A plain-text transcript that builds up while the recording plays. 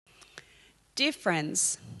Dear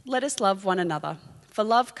friends, let us love one another, for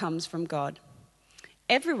love comes from God.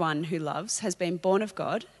 Everyone who loves has been born of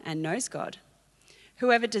God and knows God.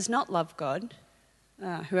 Whoever does not love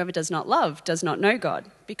does not know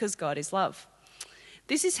God, because God is love.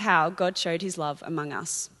 This is how God showed his love among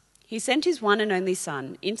us. He sent his one and only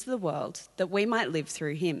Son into the world that we might live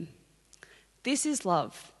through him. This is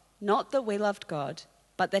love, not that we loved God,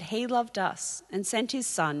 but that he loved us and sent his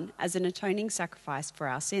Son as an atoning sacrifice for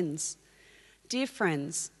our sins. Dear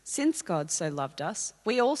friends, since God so loved us,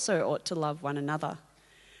 we also ought to love one another.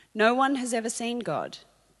 No one has ever seen God,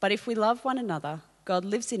 but if we love one another, God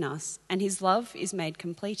lives in us, and his love is made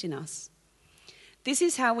complete in us. This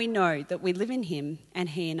is how we know that we live in him and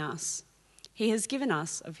he in us. He has given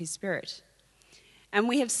us of his Spirit. And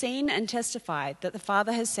we have seen and testified that the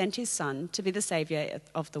Father has sent his Son to be the Saviour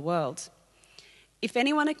of the world. If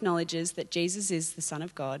anyone acknowledges that Jesus is the Son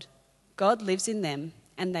of God, God lives in them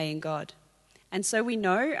and they in God. And so we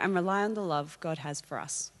know and rely on the love God has for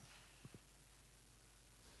us.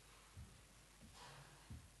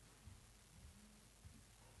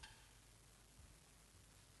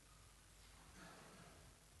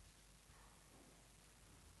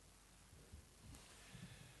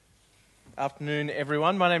 Afternoon,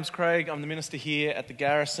 everyone. My name's Craig. I'm the minister here at the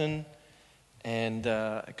Garrison, and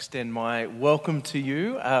extend my welcome to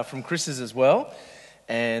you from Chris's as well.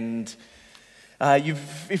 And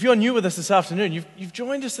if you're new with us this afternoon, you've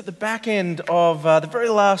joined us at the back end of the very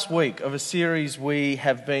last week of a series we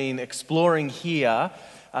have been exploring here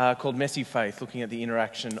called Messy Faith, looking at the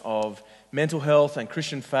interaction of mental health and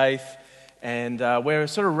Christian faith. And we're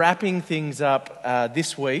sort of wrapping things up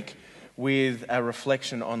this week with a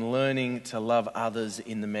reflection on learning to love others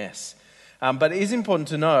in the mess. But it is important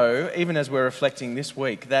to know, even as we're reflecting this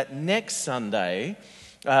week, that next Sunday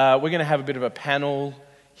we're going to have a bit of a panel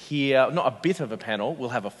here. Not a bit of a panel, we'll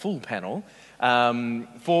have a full panel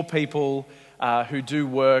for people who do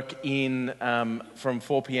work in from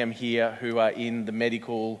 4 p.m. here, who are in the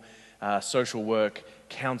medical, social work,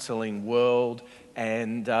 counselling world.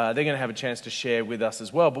 And they're going to have a chance to share with us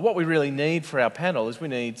as well. But what we really need for our panel is we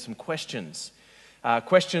need some questions.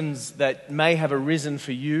 Questions that may have arisen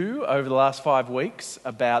for you over the last 5 weeks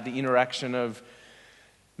about the interaction of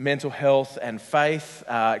mental health and faith.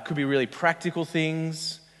 It could be really practical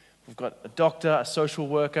things. We've got a doctor, a social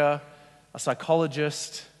worker, a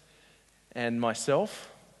psychologist, and myself.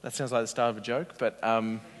 That sounds like the start of a joke, but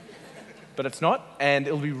it's not. And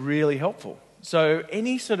it'll be really helpful. So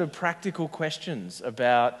any sort of practical questions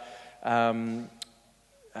about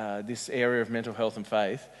this area of mental health and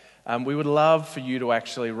faith, we would love for you to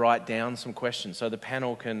actually write down some questions so the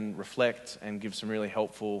panel can reflect and give some really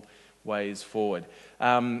helpful ways forward.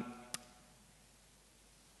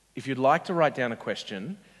 If you'd like to write down a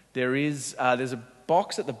question, there's a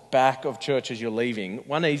box at the back of church as you're leaving.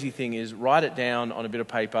 One easy thing is write it down on a bit of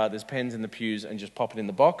paper. There's pens in the pews and just pop it in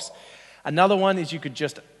the box. Another one is you could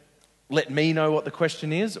just let me know what the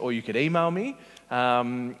question is, or you could email me,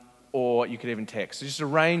 or you could even text. So just a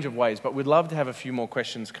range of ways, but we'd love to have a few more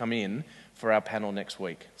questions come in for our panel next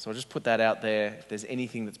week. So I'll just put that out there. If there's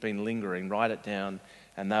anything that's been lingering, write it down,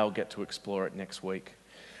 and they'll get to explore it next week.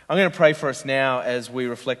 I'm going to pray for us now as we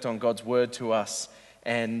reflect on God's word to us,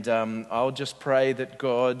 and I'll just pray that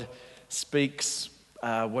God speaks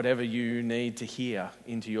whatever you need to hear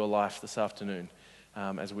into your life this afternoon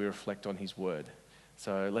as we reflect on his word.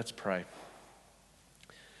 So let's pray.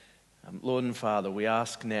 Lord and Father, we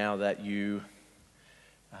ask now that you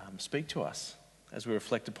speak to us as we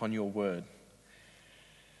reflect upon your word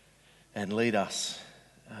and lead us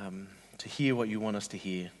to hear what you want us to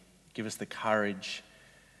hear. Give us the courage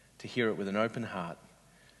to hear it with an open heart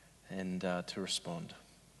and to respond.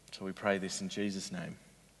 So we pray this in Jesus' name.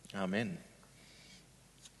 Amen.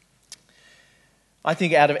 I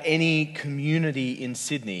think out of any community in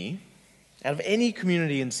Sydney,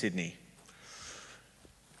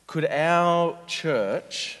 could our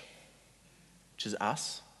church, which is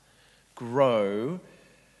us, grow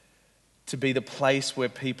to be the place where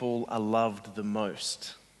people are loved the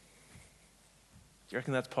most? Do you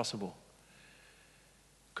reckon that's possible?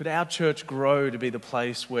 Could our church grow to be the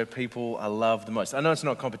place where people are loved the most? I know it's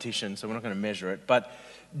not competition, so we're not going to measure it, but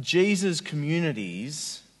Jesus'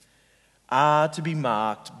 communities are to be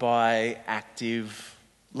marked by active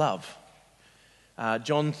love.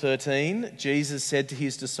 John 13, Jesus said to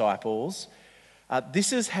his disciples,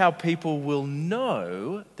 "This is how people will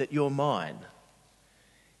know that you're mine,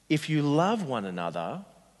 if you love one another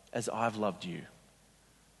as I've loved you."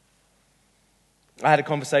 I had a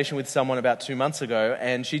conversation with someone about 2 months ago,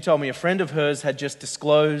 and she told me a friend of hers had just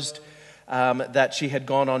disclosed that she had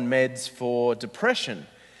gone on meds for depression.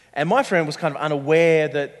 And my friend was kind of unaware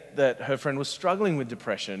that her friend was struggling with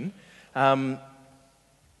depression. And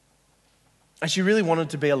she really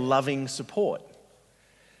wanted to be a loving support.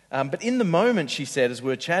 But in the moment, she said, as we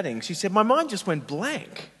were chatting, she said, my mind just went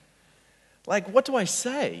blank. Like, what do I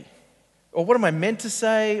say? Or what am I meant to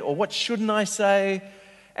say? Or what shouldn't I say?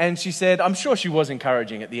 And she said, I'm sure she was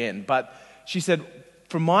encouraging at the end, but she said,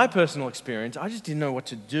 from my personal experience, I just didn't know what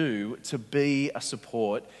to do to be a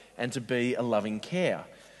support and to be a loving care.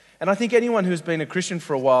 And I think anyone who's been a Christian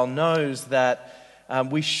for a while knows that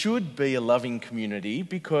we should be a loving community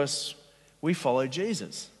because we follow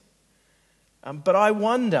Jesus. But I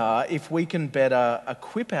wonder if we can better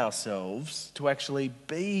equip ourselves to actually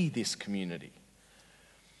be this community.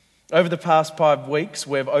 Over the past 5 weeks,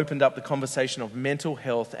 we've opened up the conversation of mental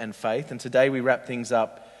health and faith, and today we wrap things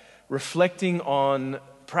up reflecting on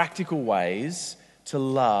practical ways to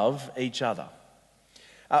love each other.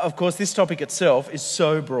 Of course, this topic itself is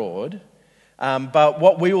so broad, but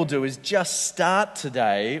what we will do is just start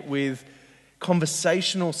today with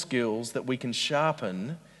conversational skills that we can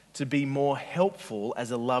sharpen to be more helpful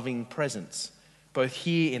as a loving presence, both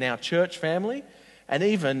here in our church family and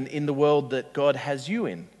even in the world that God has you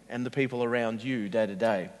in and the people around you day to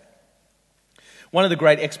day. One of the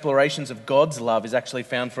great explorations of God's love is actually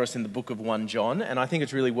found for us in the book of 1 John, and I think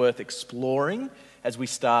it's really worth exploring as we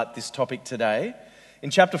start this topic today. In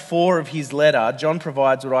chapter 4 of his letter, John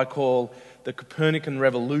provides what I call the Copernican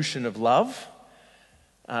revolution of love.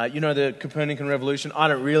 You know the Copernican revolution? I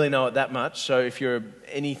don't really know it that much, so if you're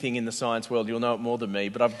anything in the science world, you'll know it more than me,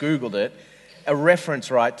 but I've Googled it. A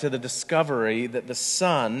reference, right, to the discovery that the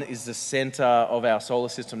sun is the center of our solar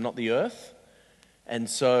system, not the earth. And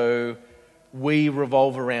so we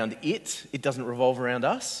revolve around it. It doesn't revolve around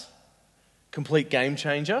us. Complete game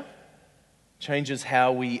changer. Changes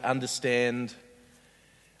how we understand.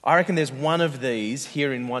 I reckon there's one of these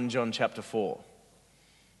here in 1 John chapter 4.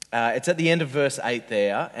 It's at the end of verse 8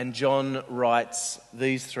 there, and John writes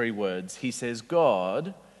these 3 words. He says,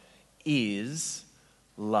 God is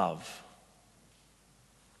love.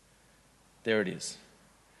 There it is.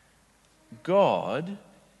 God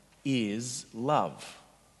is love.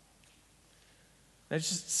 Now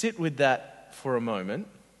just sit with that for a moment.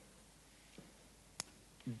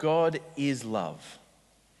 God is love.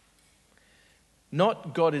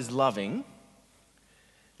 Not God is loving,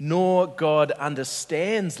 nor God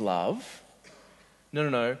understands love.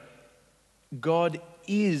 No. God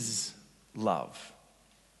is love.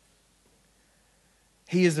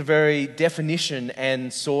 He is the very definition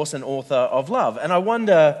and source and author of love. And I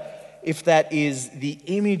wonder if that is the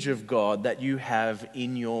image of God that you have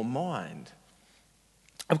in your mind.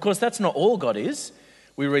 Of course, that's not all God is.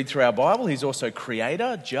 We read through our Bible, he's also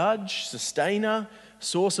creator, judge, sustainer,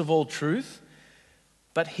 source of all truth.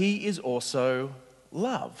 But he is also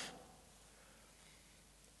love.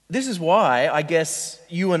 This is why I guess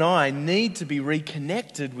you and I need to be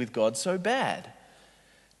reconnected with God so bad.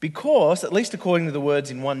 Because, at least according to the words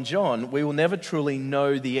in 1 John, we will never truly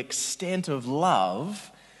know the extent of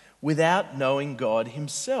love without knowing God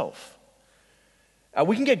himself.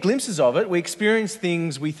 We can get glimpses of it. We experience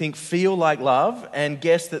things we think feel like love and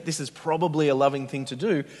guess that this is probably a loving thing to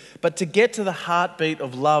do. But to get to the heartbeat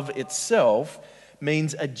of love itself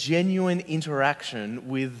means a genuine interaction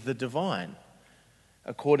with the divine,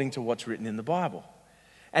 according to what's written in the Bible.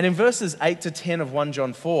 And in verses 8 to 10 of 1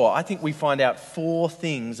 John 4, I think we find out 4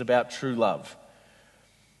 things about true love.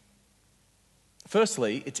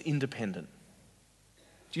 Firstly, it's independent.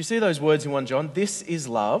 Do you see those words in 1 John? This is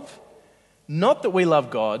love, not that we love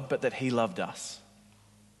God, but that he loved us.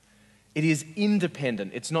 It is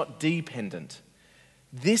independent, it's not dependent.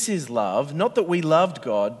 This is love, not that we loved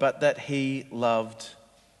God, but that he loved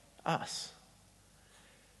us.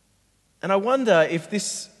 And I wonder if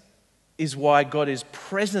this is why God is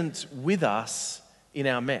present with us in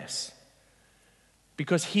our mess.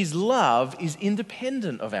 Because his love is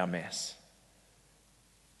independent of our mess.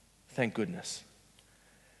 Thank goodness.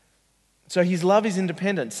 So his love is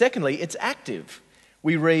independent. Secondly, it's active.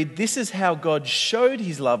 We read, this is how God showed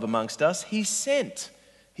his love amongst us. He sent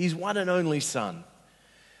his one and only Son.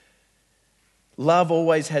 Love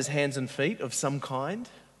always has hands and feet of some kind.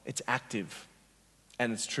 It's active.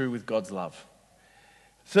 And it's true with God's love.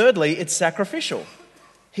 Thirdly, it's sacrificial.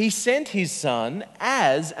 He sent his Son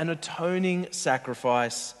as an atoning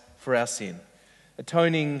sacrifice for our sin.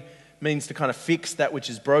 Atoning means to kind of fix that which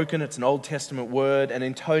is broken. It's an Old Testament word. An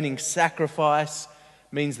atoning sacrifice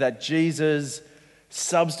means that Jesus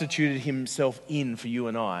substituted himself in for you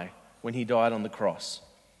and I when he died on the cross.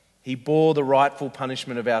 He bore the rightful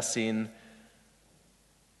punishment of our sin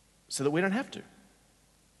so that we don't have to.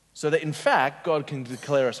 so that in fact God can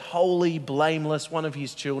declare us holy, blameless, one of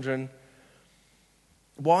his children.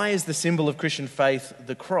 Why is the symbol of Christian faith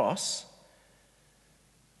the cross?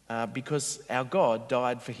 Because our God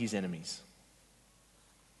died for his enemies.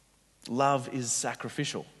 Love is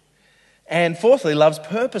sacrificial. And fourthly, love's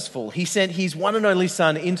purposeful. He sent his one and only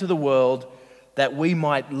Son into the world that we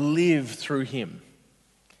might live through him.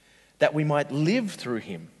 That we might live through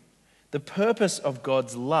him. The purpose of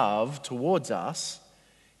God's love towards us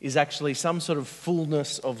is actually some sort of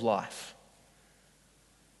fullness of life.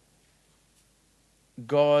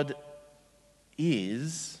 God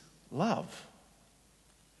is love.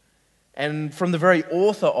 And from the very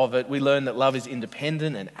author of it, we learn that love is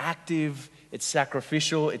independent and active, it's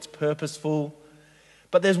sacrificial, it's purposeful.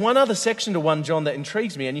 But there's one other section to 1 John that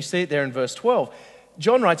intrigues me, and you see it there in verse 12.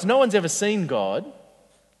 John writes, "No one's ever seen God,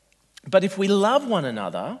 but if we love one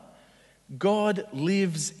another, God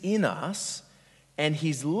lives in us, and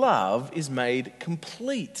his love is made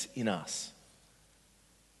complete in us."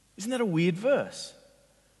 Isn't that a weird verse?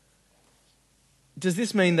 Does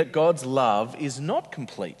this mean that God's love is not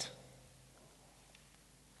complete?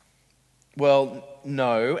 Well,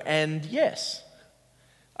 no and yes.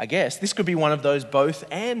 I guess this could be one of those both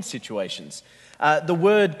and situations. The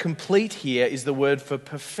word complete here is the word for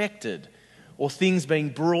perfected, or things being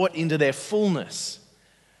brought into their fullness.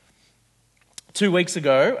 2 weeks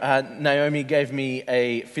ago, Naomi gave me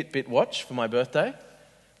a Fitbit watch for my birthday,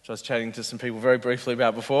 which I was chatting to some people very briefly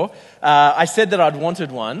about before. I said that I'd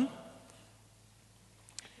wanted one.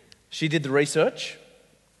 She did the research.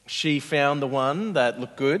 She found the one that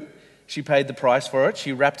looked good. She paid the price for it.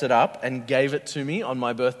 She wrapped it up and gave it to me on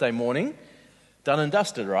my birthday morning. Done and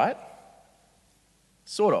dusted, right?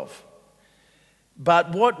 Sort of.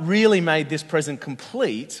 But what really made this present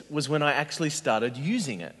complete was when I actually started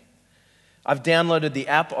using it. I've downloaded the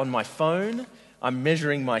app on my phone. I'm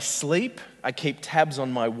measuring my sleep. I keep tabs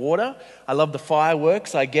on my water. I love the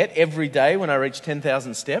fireworks I get every day when I reach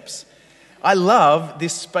 10,000 steps. I love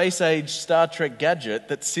this space-age Star Trek gadget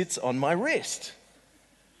that sits on my wrist.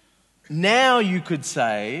 Now you could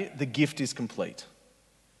say the gift is complete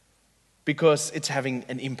because it's having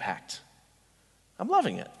an impact. I'm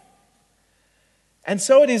loving it. And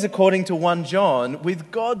so it is according to 1 John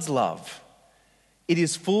with God's love. It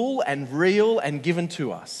is full and real and given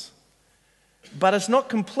to us. But it's not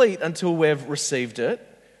complete until we've received it,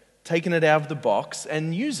 taken it out of the box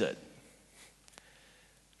and use it.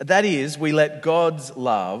 That is, we let God's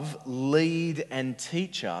love lead and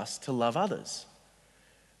teach us to love others.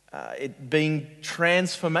 It being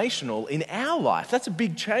transformational in our life. That's a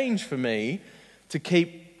big change for me, to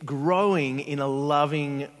keep growing in a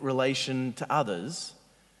loving relation to others.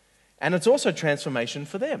 And it's also transformation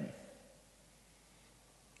for them.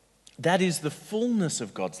 That is the fullness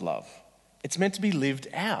of God's love. It's meant to be lived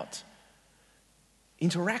out.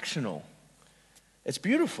 Interactional. It's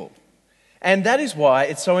beautiful. And that is why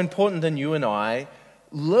it's so important that you and I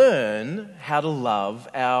learn how to love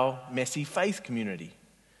our messy faith community.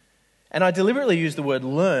 And I deliberately use the word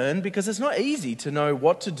learn because it's not easy to know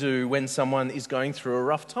what to do when someone is going through a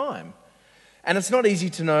rough time. And it's not easy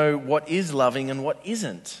to know what is loving and what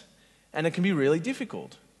isn't. And it can be really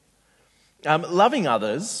difficult. Loving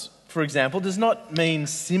others, for example, does not mean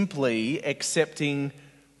simply accepting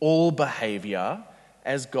all behaviour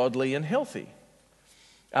as godly and healthy.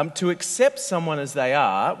 To accept someone as they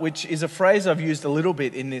are, which is a phrase I've used a little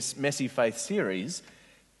bit in this Messy Faith series,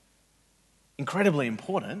 incredibly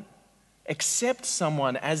important. Accept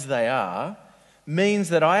someone as they are means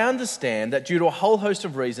that I understand that due to a whole host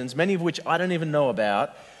of reasons, many of which I don't even know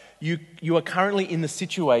about, you are currently in the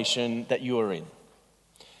situation that you are in.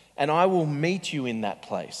 And I will meet you in that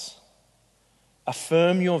place.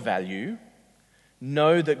 Affirm your value,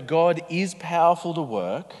 know that God is powerful to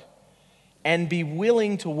work, and be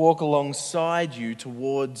willing to walk alongside you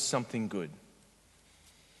towards something good.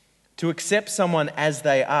 To accept someone as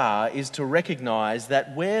they are is to recognize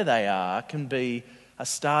that where they are can be a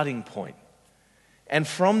starting point. And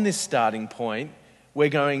from this starting point, we're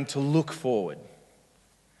going to look forward.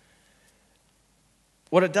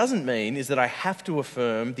 What it doesn't mean is that I have to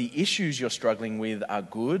affirm the issues you're struggling with are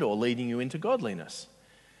good or leading you into godliness.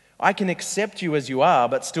 I can accept you as you are,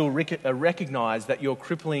 but still recognize that your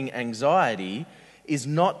crippling anxiety is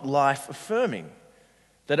not life-affirming,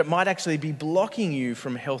 that it might actually be blocking you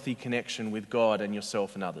from healthy connection with God and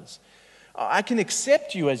yourself and others. I can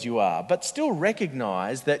accept you as you are, but still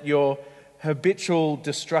recognize that your habitual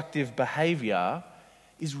destructive behavior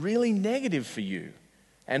is really negative for you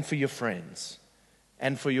and for your friends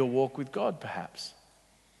and for your walk with God, perhaps.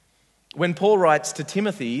 When Paul writes to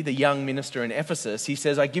Timothy, the young minister in Ephesus, he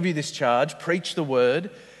says, I give you this charge, preach the word,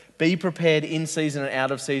 Be prepared in season and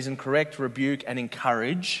out of season, correct, rebuke, and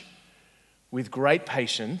encourage with great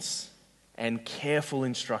patience and careful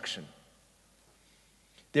instruction.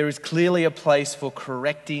 There is clearly a place for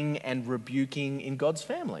correcting and rebuking in God's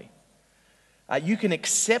family. You can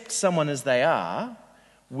accept someone as they are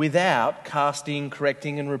without casting,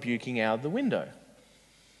 correcting, and rebuking out of the window.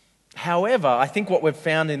 However, I think what we've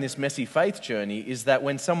found in this messy faith journey is that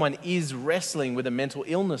when someone is wrestling with a mental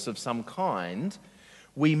illness of some kind,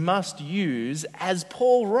 we must use, as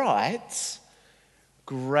Paul writes,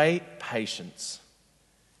 great patience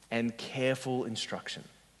and careful instruction.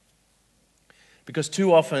 Because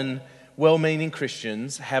too often, well-meaning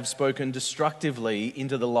Christians have spoken destructively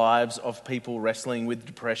into the lives of people wrestling with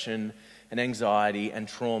depression and anxiety and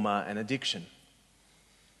trauma and addiction.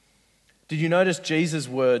 Did you notice Jesus'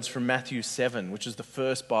 words from Matthew 7, which is the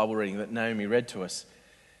first Bible reading that Naomi read to us?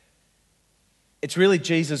 It's really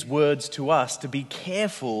Jesus' words to us to be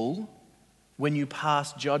careful when you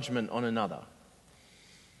pass judgment on another.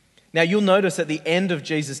 Now, you'll notice at the end of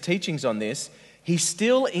Jesus' teachings on this, he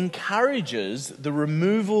still encourages the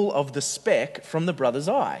removal of the speck from the brother's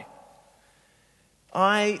eye.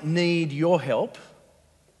 I need your help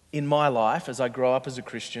in my life as I grow up as a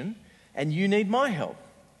Christian, and you need my help.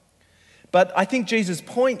 But I think Jesus'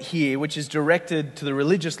 point here, which is directed to the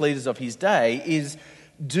religious leaders of his day, is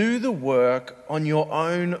do the work on your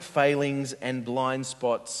own failings and blind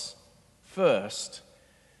spots first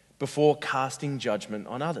before casting judgment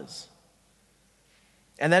on others.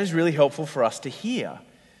 And that is really helpful for us to hear.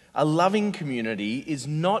 A loving community is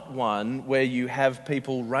not one where you have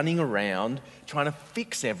people running around trying to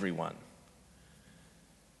fix everyone.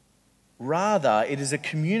 Rather, it is a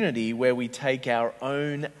community where we take our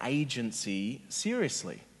own agency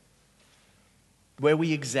seriously, where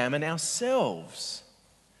we examine ourselves.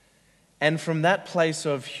 And from that place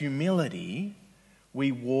of humility,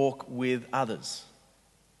 we walk with others,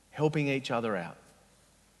 helping each other out.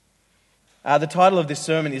 The title of this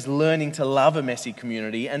sermon is Learning to Love a Messy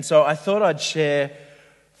Community, and so I thought I'd share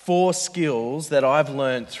 4 skills that I've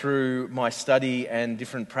learned through my study and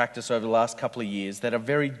different practice over the last couple of years that are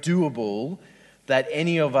very doable, that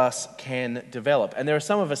any of us can develop. And there are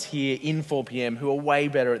some of us here in 4PM who are way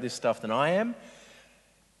better at this stuff than I am,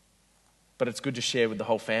 but it's good to share with the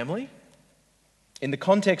whole family. In the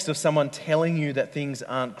context of someone telling you that things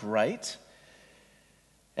aren't great,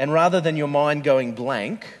 and rather than your mind going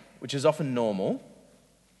blank, which is often normal,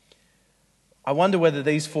 I wonder whether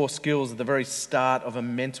these 4 skills are the very start of a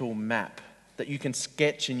mental map that you can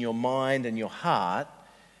sketch in your mind and your heart,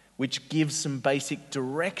 which gives some basic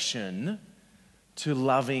direction to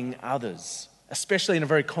loving others, especially in a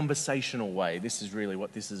very conversational way. This is really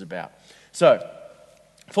what this is about. So,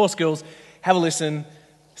 4 skills, have a listen,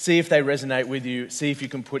 see if they resonate with you, see if you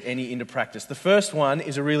can put any into practice. The first one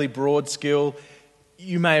is a really broad skill.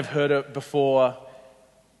 You may have heard it before.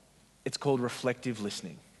 It's called reflective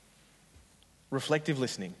listening. Reflective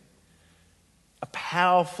listening. A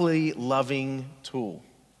powerfully loving tool.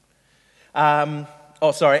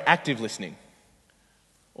 Active listening.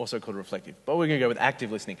 Also called reflective. But we're going to go with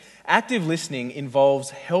active listening. Active listening involves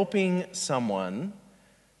helping someone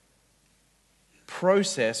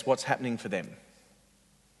process what's happening for them.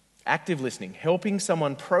 Active listening, helping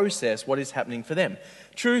someone process what is happening for them.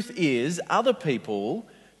 Truth is, other people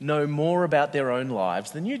know more about their own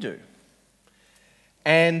lives than you do.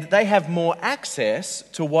 And they have more access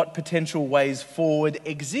to what potential ways forward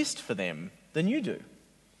exist for them than you do.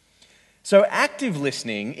 So active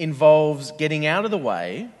listening involves getting out of the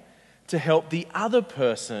way to help the other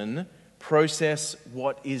person process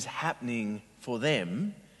what is happening for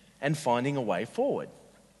them and finding a way forward.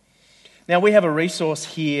 Now, we have a resource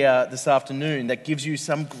here this afternoon that gives you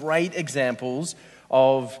some great examples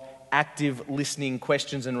of active listening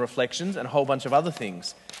questions and reflections and a whole bunch of other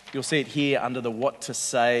things. You'll see it here under the what to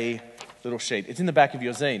say little sheet. It's in the back of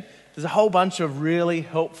your zine. There's a whole bunch of really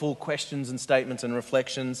helpful questions and statements and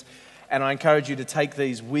reflections, and I encourage you to take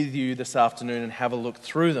these with you this afternoon and have a look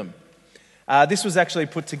through them. This was actually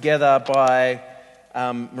put together by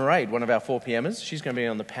Mairead, one of our 4PMers. She's going to be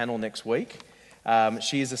on the panel next week.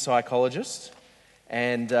 She is a psychologist,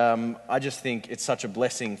 and I just think it's such a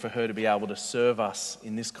blessing for her to be able to serve us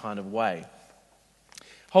in this kind of way.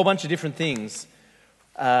 A whole bunch of different things,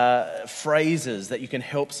 phrases that you can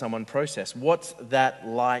help someone process. What's that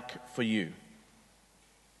like for you?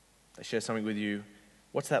 They share something with you.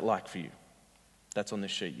 What's that like for you? That's on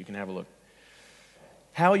this sheet. You can have a look.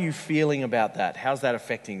 How are you feeling about that? How's that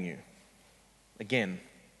affecting you? Again,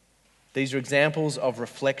 these are examples of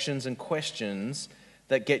reflections and questions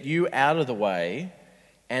that get you out of the way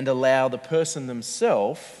and allow the person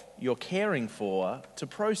themselves, you're caring for to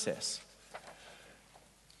process.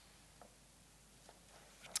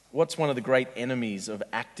 What's one of the great enemies of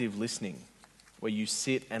active listening, where you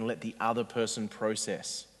sit and let the other person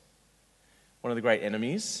process? One of the great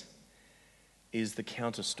enemies is the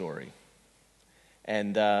counter story.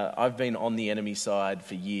 And I've been on the enemy side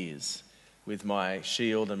for years with my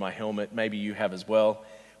shield and my helmet. Maybe you have as well.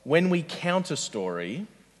 When we counter story,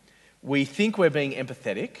 we think we're being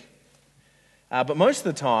empathetic, but most of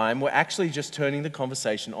the time we're actually just turning the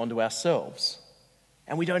conversation onto ourselves.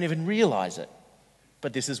 And we don't even realize it.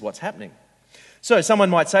 But this is what's happening. So someone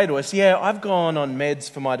might say to us, yeah, I've gone on meds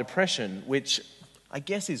for my depression, which I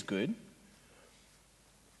guess is good.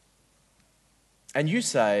 And you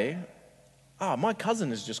say, my cousin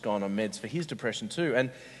has just gone on meds for his depression too. And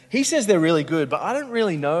he says they're really good, but I don't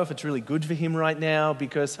really know if it's really good for him right now,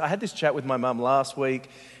 because I had this chat with my mum last week,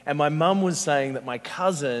 and my mum was saying that my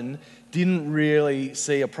cousin didn't really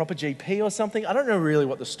see a proper GP or something. I don't know really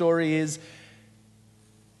what the story is.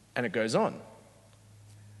 And it goes on.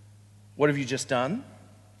 What have you just done?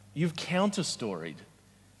 You've counter-storied.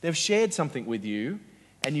 They've shared something with you,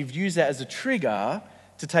 and you've used that as a trigger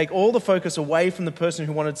to take all the focus away from the person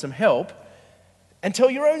who wanted some help and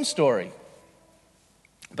tell your own story.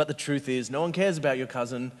 But the truth is, no one cares about your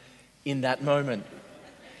cousin in that moment.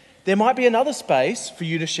 There might be another space for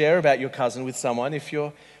you to share about your cousin with someone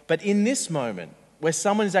but in this moment, where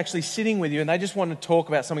someone is actually sitting with you and they just want to talk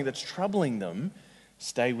about something that's troubling them,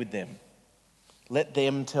 stay with them. Let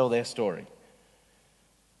them tell their story.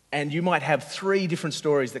 And you might have 3 different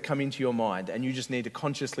stories that come into your mind, and you just need to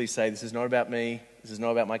consciously say, this is not about me, this is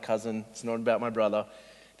not about my cousin, it's not about my brother,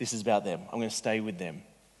 this is about them. I'm going to stay with them.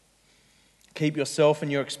 Keep yourself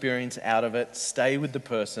and your experience out of it. Stay with the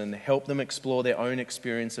person. Help them explore their own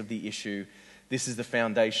experience of the issue. This is the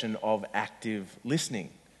foundation of active listening.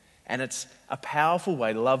 And it's a powerful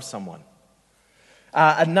way to love someone.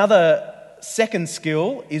 Another second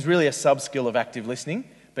skill is really a sub-skill of active listening.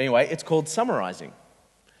 But anyway, it's called summarizing.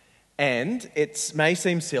 And it may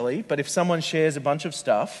seem silly, but if someone shares a bunch of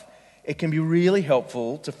stuff, it can be really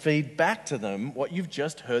helpful to feed back to them what you've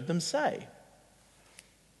just heard them say.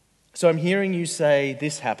 So I'm hearing you say,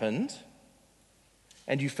 this happened,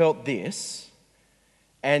 and you felt this,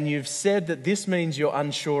 and you've said that this means you're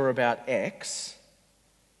unsure about X.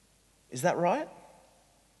 Is that right?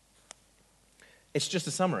 It's just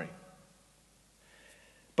a summary.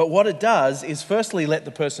 But what it does is firstly let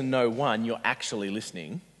the person know, 1, you're actually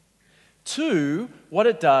listening. 2, what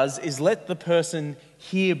it does is let the person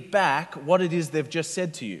hear back what it is they've just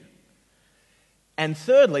said to you. And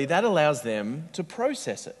thirdly, that allows them to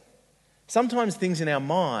process it. Sometimes things in our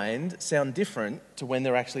mind sound different to when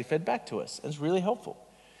they're actually fed back to us. And it's really helpful.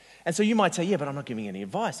 And so you might say, yeah, but I'm not giving any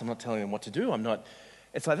advice. I'm not telling them what to do.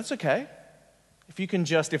 It's like, that's okay.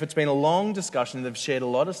 If it's been a long discussion and they've shared a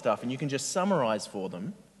lot of stuff, and you can just summarize for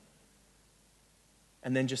them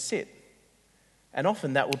and then just sit. And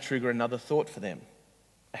often that will trigger another thought for them,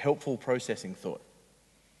 a helpful processing thought.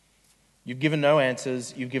 You've given no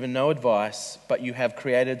answers, you've given no advice, but you have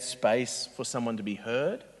created space for someone to be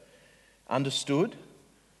heard, understood,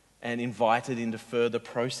 and invited into further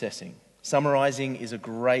processing. Summarizing is a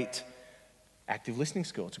great active listening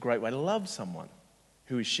skill. It's a great way to love someone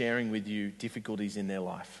who is sharing with you difficulties in their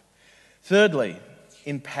life. Thirdly,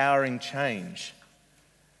 empowering change.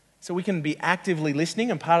 So we can be actively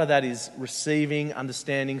listening, and part of that is receiving,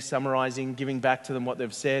 understanding, summarizing, giving back to them what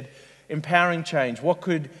they've said. Empowering change. What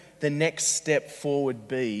could the next step forward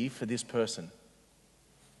be for this person?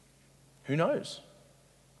 Who knows?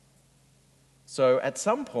 So at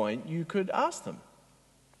some point, you could ask them.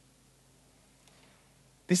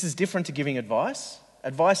 This is different to giving advice.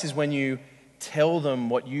 Advice is when you tell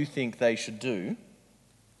them what you think they should do.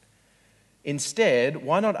 Instead,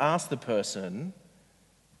 why not ask the person,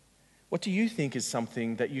 what do you think is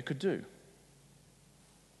something that you could do?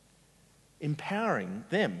 Empowering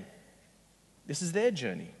them. This is their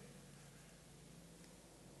journey.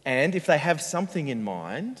 And if they have something in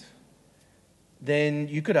mind, then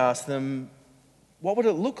you could ask them, what would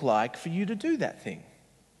it look like for you to do that thing?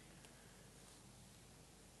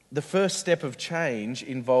 The first step of change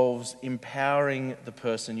involves empowering the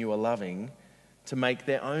person you are loving to make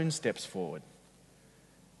their own steps forward,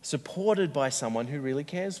 supported by someone who really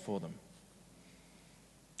cares for them.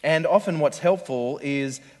 And often what's helpful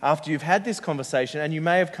is after you've had this conversation and you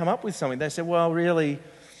may have come up with something, they say, well, really,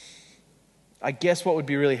 I guess what would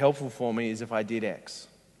be really helpful for me is if I did X.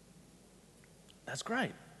 That's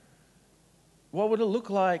great. What would it look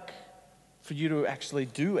like for you to actually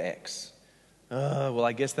do X? Well,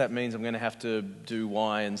 I guess that means I'm going to have to do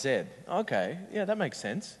Y and Z. Okay, yeah, that makes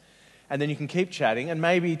sense. and then you can keep chatting, and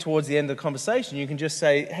maybe towards the end of the conversation you can just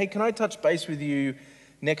say, hey, can I touch base with you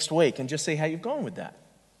next week and just see how you've gone with that?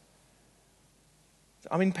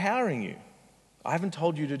 I'm empowering you. I haven't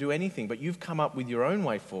told you to do anything, but you've come up with your own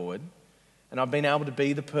way forward, and I've been able to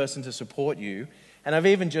be the person to support you. And I've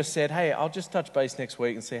even just said, hey, I'll just touch base next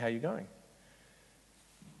week and see how you're going.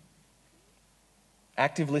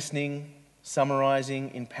 Active listening,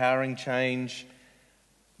 summarizing, empowering change.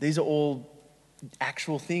 These are all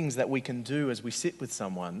actual things that we can do as we sit with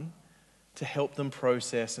someone to help them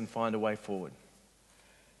process and find a way forward.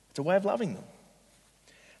 It's a way of loving them.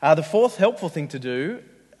 The fourth helpful thing to do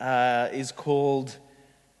is called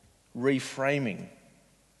reframing.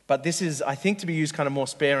 But this is, I think, to be used kind of more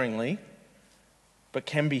sparingly, but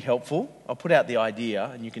can be helpful. I'll put out the idea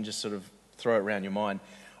and you can just sort of throw it around your mind.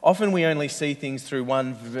 Often we only see things through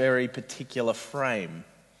one very particular frame.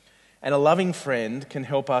 And a loving friend can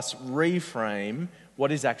help us reframe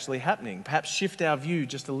what is actually happening, perhaps shift our view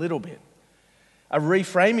just a little bit. A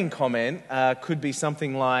reframing comment could be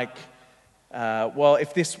something like, what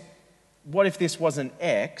if this wasn't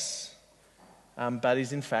X, but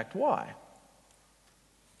is in fact Y?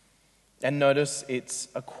 And notice it's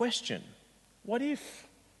a question. What if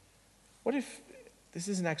this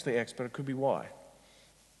isn't actually X, but it could be Y?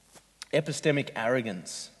 Epistemic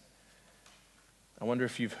arrogance. I wonder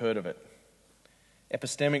if you've heard of it.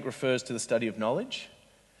 Epistemic refers to the study of knowledge.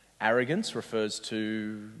 Arrogance refers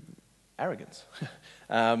to arrogance.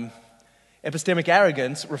 Epistemic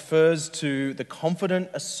arrogance refers to the confident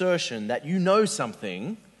assertion that you know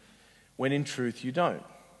something when in truth you don't.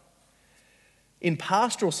 In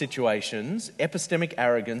pastoral situations, epistemic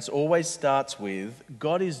arrogance always starts with,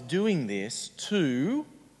 God is doing this to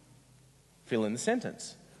fill in the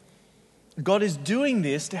sentence. God is doing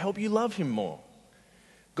this to help you love him more.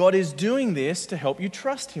 God is doing this to help you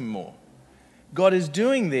trust him more. God is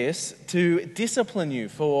doing this to discipline you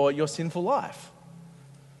for your sinful life.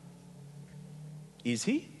 Is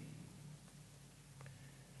he?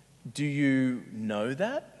 Do you know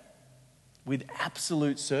that with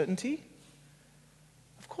absolute certainty?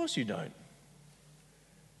 Of course you don't.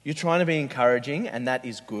 You're trying to be encouraging, and that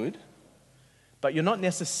is good, but you're not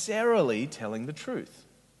necessarily telling the truth.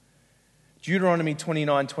 Deuteronomy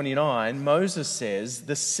 29:29, Moses says,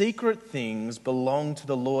 the secret things belong to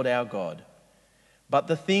the Lord our God, but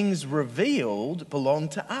the things revealed belong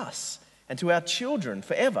to us and to our children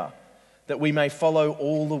forever, that we may follow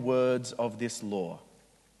all the words of this law.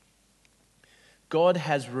 God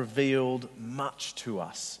has revealed much to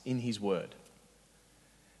us in his word,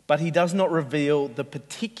 but he does not reveal the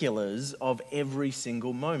particulars of every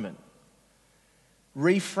single moment.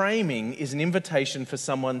 Reframing is an invitation for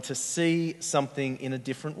someone to see something in a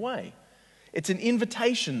different way. It's an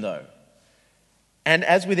invitation, though. And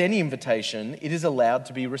as with any invitation, it is allowed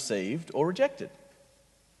to be received or rejected.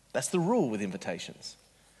 That's the rule with invitations.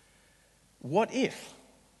 What if?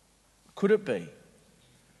 Could it be?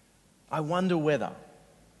 I wonder whether.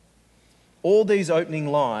 All these opening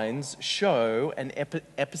lines show an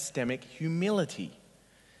epistemic humility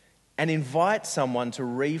and invite someone to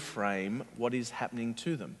reframe what is happening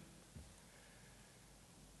to them.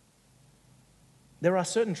 There are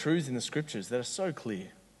certain truths in the scriptures that are so clear.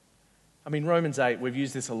 I mean, Romans 8, we've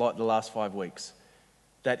used this a lot the last 5 weeks,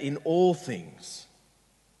 that in all things,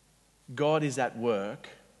 God is at work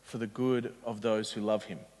for the good of those who love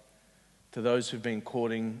him, to those who've been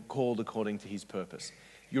called according to his purpose.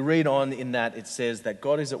 You read on in that, it says that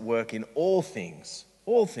God is at work in all things,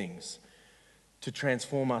 to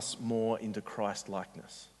transform us more into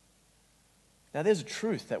Christ-likeness. Now, there's a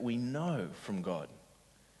truth that we know from God,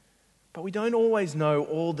 but we don't always know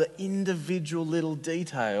all the individual little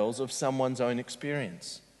details of someone's own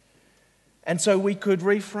experience. And so we could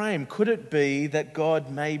reframe. Could it be that God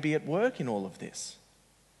may be at work in all of this?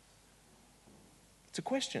 It's a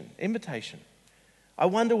question, invitation. I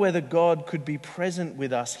wonder whether God could be present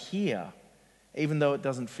with us here, even though it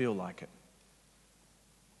doesn't feel like it.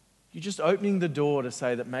 You're just opening the door to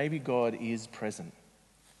say that maybe God is present.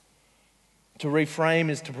 To reframe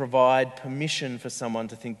is to provide permission for someone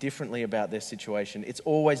to think differently about their situation. It's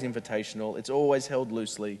always invitational, it's always held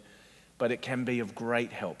loosely, but it can be of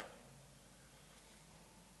great help.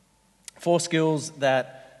 4 skills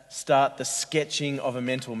that start the sketching of a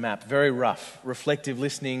mental map. Very rough. Reflective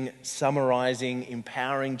listening, summarizing,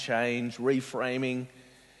 empowering change, reframing.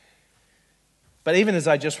 But even as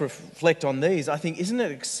I just reflect on these, I think, isn't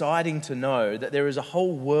it exciting to know that there is a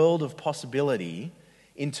whole world of possibility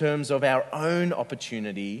in terms of our own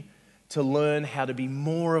opportunity to learn how to be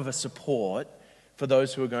more of a support for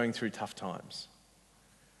those who are going through tough times.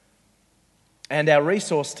 And our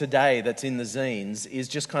resource today that's in the zines is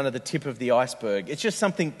just kind of the tip of the iceberg. It's just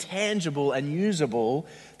something tangible and usable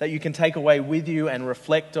that you can take away with you and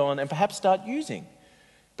reflect on and perhaps start using.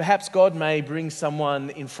 Perhaps God may bring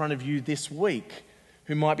someone in front of you this week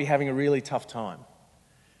who might be having a really tough time.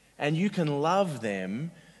 And you can love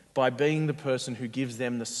them by being the person who gives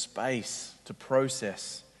them the space to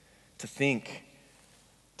process, to think,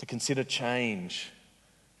 to consider change,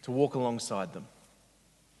 to walk alongside them.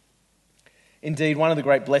 Indeed, one of the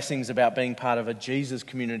great blessings about being part of a Jesus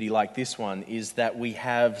community like this one is that we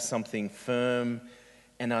have something firm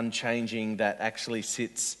and unchanging that actually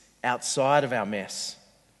sits outside of our mess,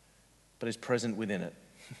 but is present within it.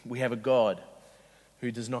 We have a God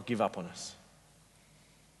who does not give up on us.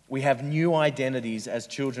 We have new identities as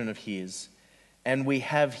children of His, and we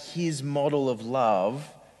have His model of love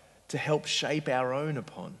to help shape our own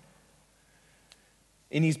upon.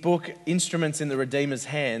 In his book, Instruments in the Redeemer's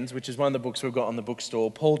Hands, which is one of the books we've got on the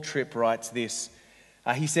bookstore, Paul Tripp writes this.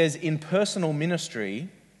 He says, in personal ministry,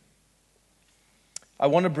 I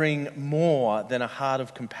want to bring more than a heart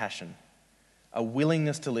of compassion, a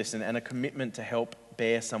willingness to listen, and a commitment to help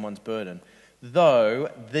bear someone's burden,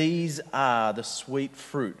 though these are the sweet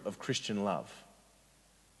fruit of Christian love.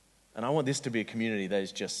 And I want this to be a community that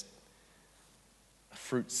is just a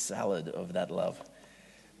fruit salad of that love.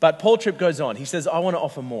 But Paul Tripp goes on. He says, I want to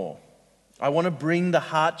offer more. I want to bring the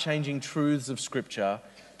heart-changing truths of Scripture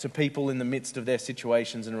to people in the midst of their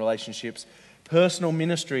situations and relationships. Personal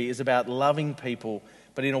ministry is about loving people,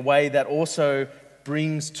 but in a way that also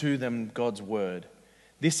brings to them God's word.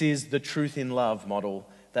 This is the truth in love model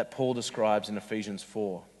that Paul describes in Ephesians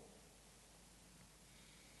 4.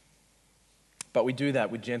 But we do that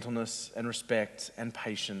with gentleness and respect and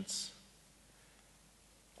patience.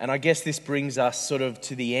 And I guess this brings us sort of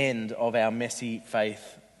to the end of our Messy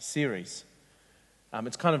Faith series.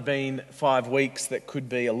 It's kind of been 5 weeks that could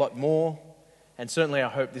be a lot more. And certainly I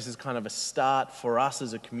hope this is kind of a start for us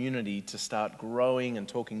as a community to start growing and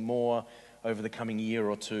talking more over the coming year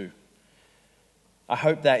or two. I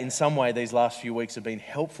hope that in some way these last few weeks have been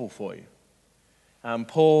helpful for you.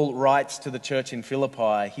 Paul writes to the church in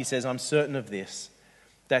Philippi, he says, I'm certain of this,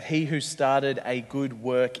 that he who started a good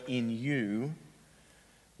work in you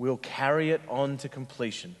will carry it on to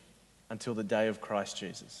completion until the day of Christ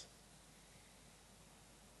Jesus.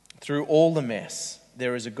 Through all the mess,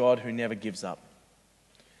 there is a God who never gives up.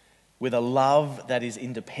 With a love that is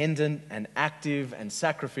independent and active and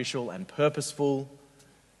sacrificial and purposeful.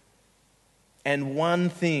 And one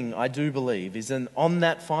thing I do believe is on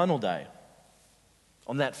that final day,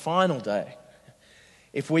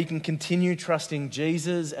 if we can continue trusting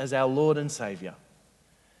Jesus as our Lord and Saviour,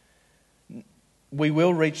 we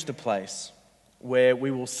will reach the place where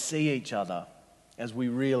we will see each other as we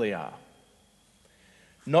really are.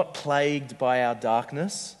 Not plagued by our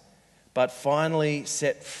darkness, but finally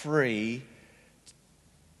set free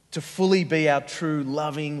to fully be our true,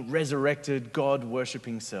 loving, resurrected,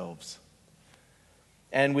 God-worshipping selves.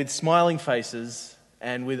 And with smiling faces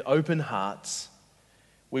and with open hearts,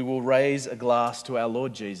 we will raise a glass to our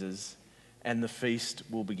Lord Jesus and the feast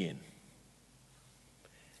will begin.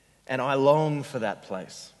 And I long for that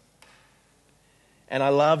place. And I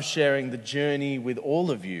love sharing the journey with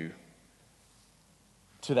all of you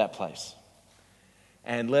to that place.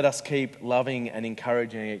 And let us keep loving and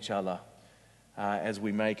encouraging each other as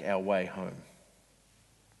we make our way home.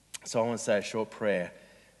 So I want to say a short prayer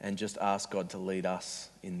and just ask God to lead us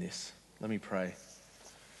in this. Let me pray.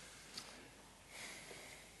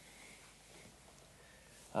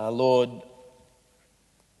 Lord,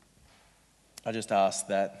 I just ask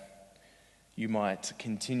that you might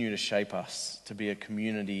continue to shape us to be a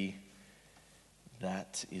community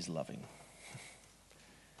that is loving.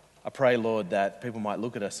 I pray, Lord, that people might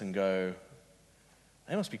look at us and go,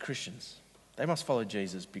 they must be Christians. They must follow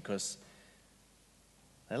Jesus because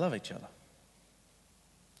they love each other.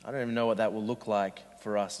 I don't even know what that will look like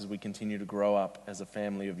for us as we continue to grow up as a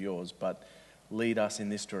family of yours, but lead us in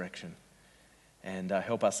this direction and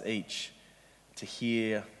help us each to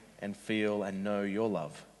hear and feel and know your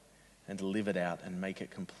love and to live it out and make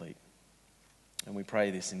it complete. And we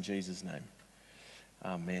pray this in Jesus' name.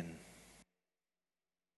 Amen.